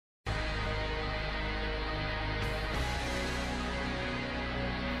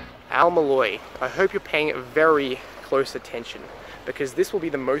Al Molloy, I hope you're paying very close attention, because this will be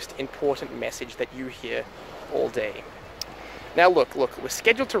the most important message that you hear all day. Now look, we're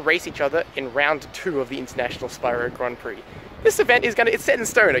scheduled to race each other in round 2 of the International Spyro Grand Prix. This event is it's set in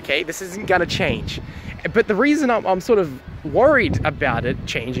stone, okay? This isn't gonna change. But the reason I'm sort of worried about it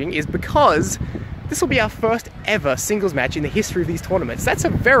changing is because this will be our first ever singles match in the history of these tournaments. That's a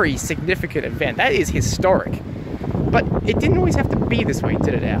very significant event. That is historic. But it didn't always have to be this way,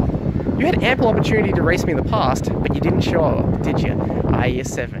 did it, Al? You had ample opportunity to race me in the past, but you didn't show up, did you?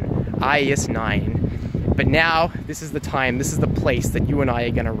 IES7, IES9. But now, this is the time, this is the place that you and I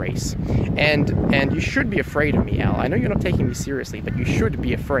are gonna race. And you should be afraid of me, Al. I know you're not taking me seriously, but you should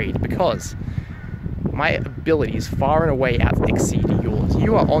be afraid, because my abilities far and away exceed yours.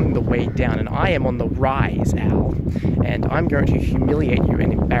 You are on the way down, and I am on the rise, Al. And I'm going to humiliate you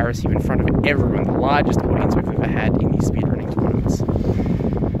and embarrass you in front of everyone, the largest audience we've ever had in these speedrunning tournaments.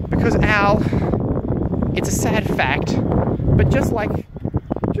 Because, Al, it's a sad fact, but just like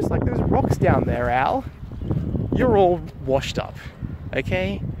those rocks down there, Al, you're all washed up,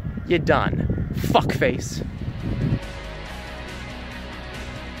 okay? You're done. Fuckface.